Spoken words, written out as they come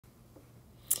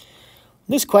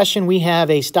this question, we have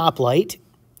a stoplight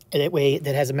that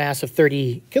has a mass of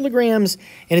 30 kilograms,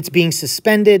 and it's being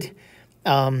suspended.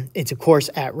 It's, of course,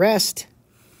 at rest.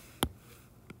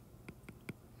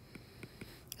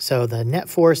 So the net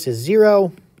force is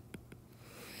 0.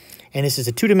 And this is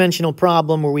a two-dimensional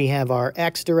problem where we have our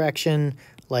x direction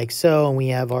like so, and we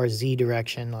have our z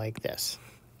direction like this.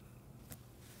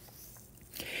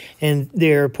 And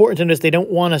they're important to notice they don't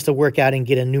want us to work out and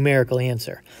get a numerical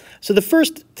answer. So the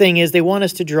first thing is they want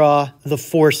us to draw the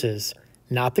forces,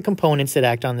 not the components that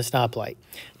act on the stoplight.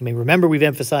 You may remember we've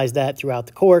emphasized that throughout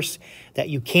the course, that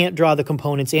you can't draw the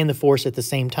components and the force at the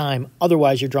same time.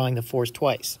 Otherwise, you're drawing the force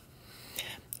twice.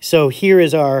 So here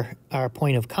is our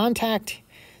point of contact,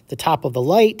 the top of the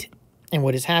light, and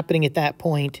what is happening at that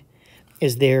point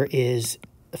is there is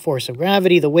the force of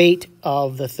gravity, the weight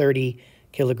of the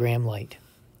 30-kilogram light.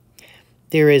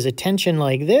 There is a tension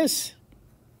like this,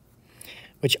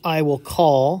 which I will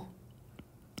call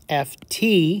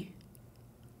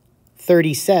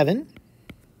Ft37,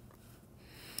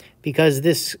 because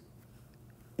this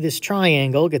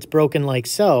triangle gets broken like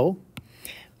so,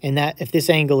 and that if this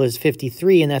angle is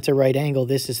 53 and that's a right angle,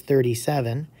 this is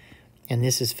 37, and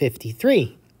this is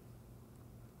 53.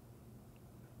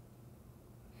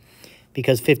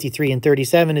 Because 53 and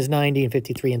 37 is 90, and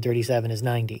 53 and 37 is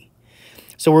 90.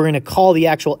 So we're going to call the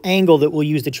actual angle that we'll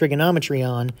use the trigonometry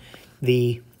on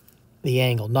the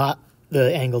angle, not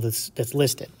the angle that's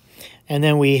listed. And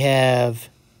then we have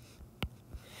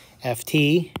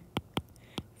Ft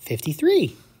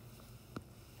 53.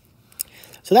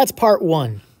 So that's part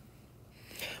one.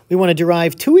 We want to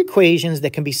derive two equations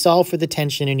that can be solved for the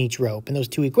tension in each rope. And those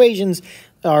two equations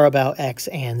are about x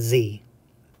and z.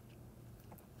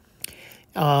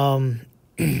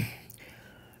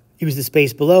 Use the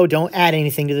space below. Don't add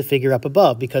anything to the figure up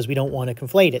above because we don't want to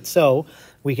conflate it. So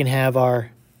we can have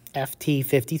our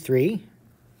Ft53,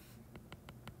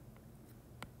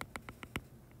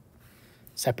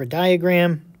 separate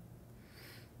diagram,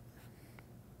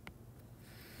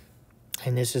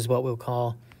 and this is what we'll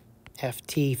call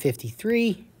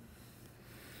Ft53,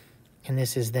 and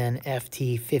this is then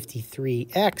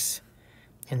Ft53x,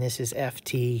 and this is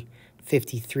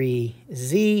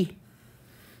Ft53z,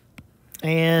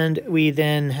 and we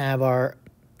then have our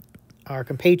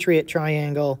compatriot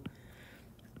triangle,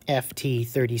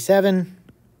 Ft37,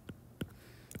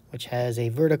 which has a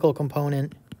vertical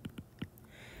component,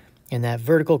 and that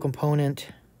vertical component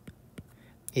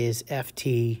is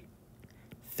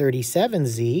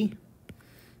Ft37z,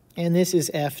 and this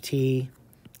is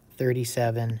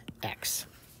Ft37x.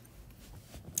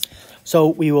 So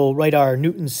we will write our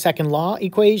Newton's second law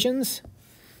equations.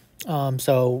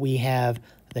 So we have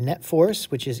the net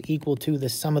force, which is equal to the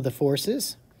sum of the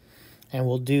forces. And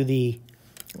we'll do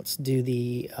let's do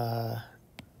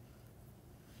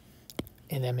and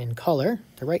them in color,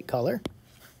 the right color.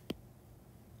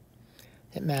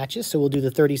 It matches, so we'll do the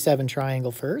 37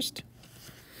 triangle first.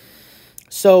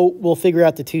 So we'll figure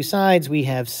out the two sides. We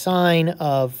have sine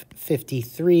of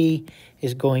 53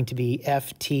 is going to be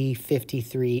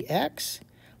Ft53x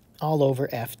all over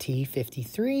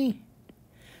Ft53.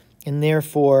 And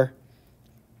therefore,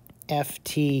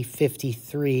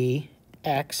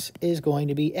 Ft53x is going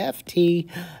to be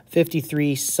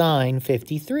Ft53 sine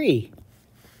 53.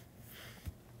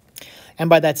 And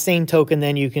by that same token,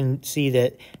 then you can see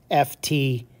that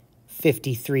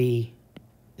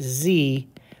Ft53z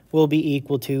will be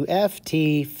equal to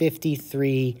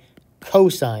Ft53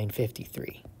 cosine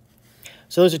 53.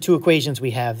 So those are two equations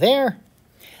we have there.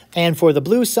 And for the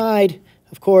blue side,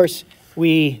 of course,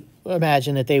 we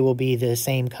imagine that they will be the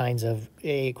same kinds of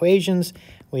equations.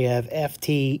 We have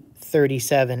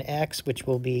Ft37x, which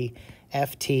will be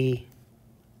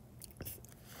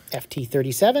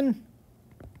Ft37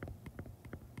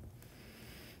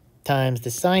 times the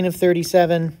sine of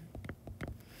 37,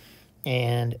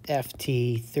 and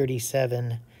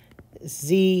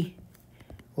Ft37z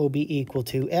will be equal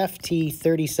to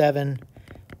Ft37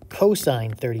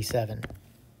 cosine 37.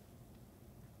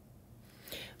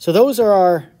 So those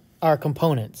are our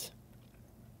components.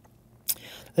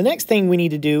 The next thing we need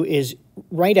to do is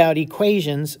write out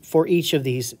equations for each of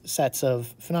these sets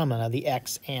of phenomena, the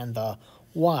x and the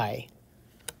y,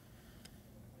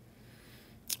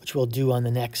 which we'll do on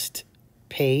the next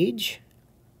page.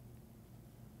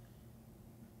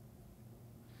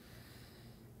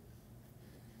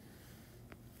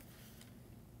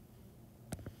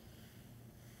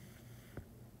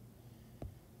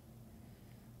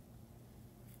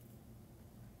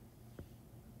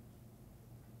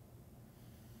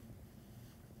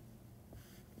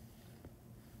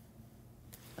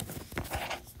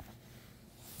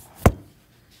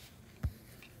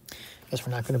 Guess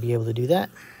we're not going to be able to do that.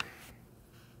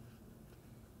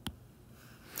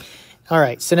 All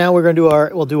right, so now we're going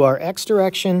to we'll do our x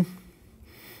direction.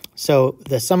 So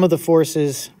the sum of the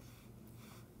forces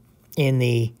in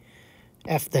the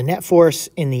net force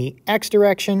in the x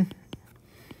direction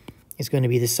is going to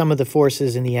be the sum of the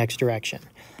forces in the x direction.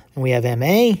 And we have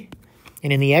MA,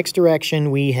 and in the x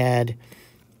direction we had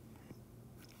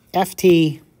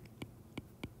FT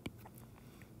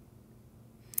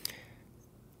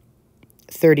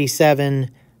 37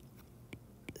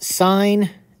 sine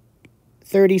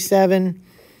 37,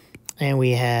 and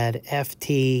we had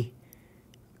FT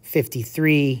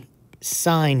 53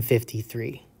 sine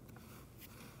 53.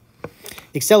 The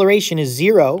acceleration is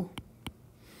 0,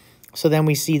 so then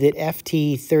we see that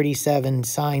FT 37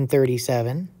 sine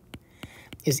 37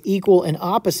 is equal and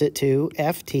opposite to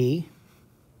FT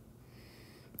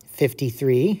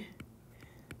 53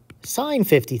 sine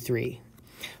 53.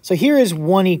 So here is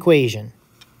one equation.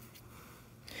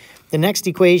 The next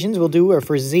equations we'll do are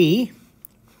for z.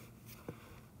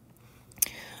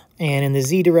 And in the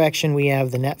z direction, we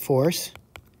have the net force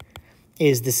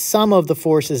is the sum of the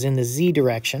forces in the z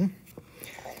direction.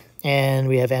 And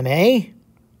we have MA,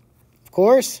 of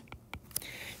course.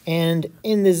 And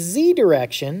in the z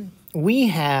direction, we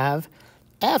have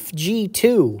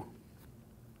FG2,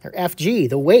 or FG,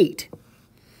 the weight.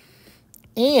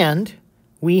 And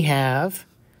we have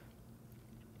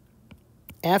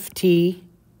FT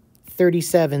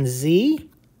 37Z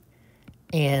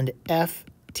and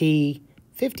FT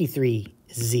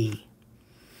 53Z.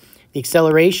 The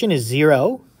acceleration is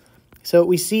 0. So what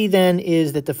we see then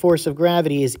is that the force of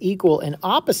gravity is equal and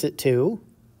opposite to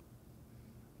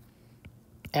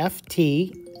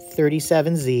FT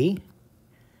 37Z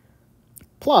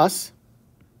plus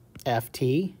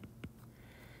FT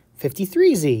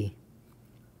 53Z.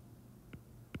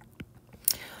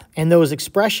 And those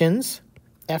expressions,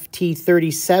 FT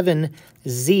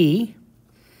 37Z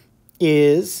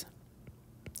is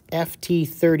FT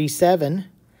 37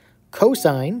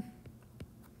 cosine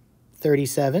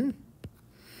 37.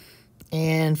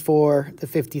 And for the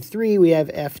 53, we have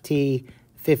FT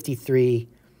 53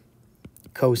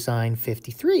 cosine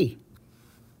 53.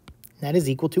 That is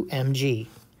equal to mg.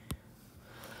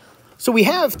 So we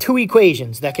have two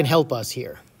equations that can help us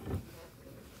here.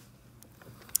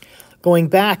 Going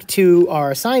back to our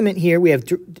assignment here, we have,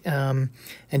 and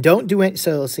don't do it,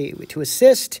 so let's see, to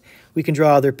assist, we can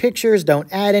draw other pictures,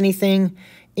 don't add anything.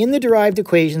 In the derived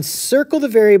equations, circle the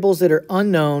variables that are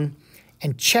unknown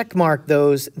and check mark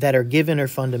those that are given or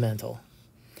fundamental.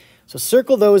 So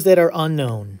circle those that are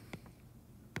unknown.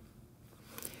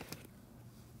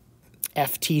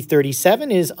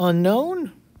 FT37 is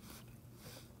unknown.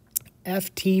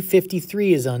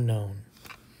 FT53 is unknown.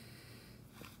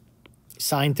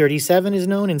 Sine 37 is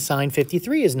known and sine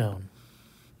 53 is known.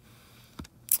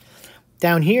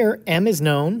 Down here, M is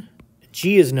known,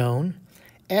 G is known,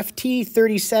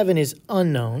 FT37 is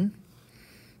unknown,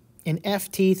 and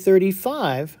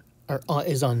FT35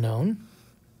 is unknown,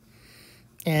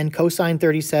 and cosine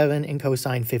 37 and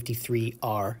cosine 53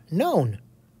 are known.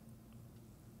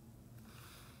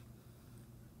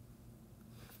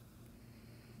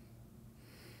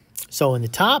 So in the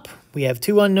top, we have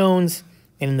two unknowns,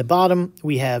 and in the bottom,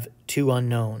 we have two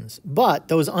unknowns. But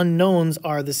those unknowns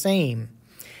are the same.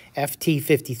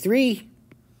 FT53,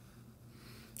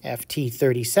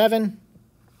 FT37.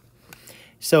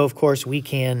 So, of course, we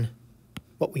can,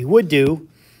 what we would do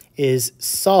is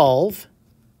solve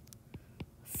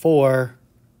for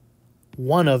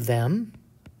one of them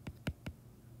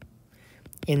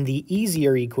in the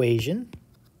easier equation,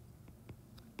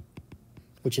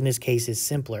 which in this case is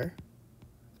simpler,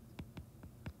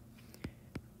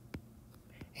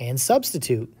 and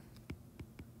substitute.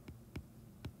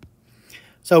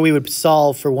 So we would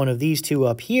solve for one of these two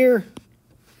up here,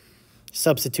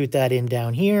 substitute that in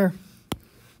down here,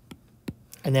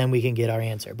 and then we can get our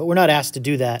answer. But we're not asked to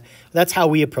do that. That's how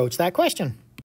we approach that question.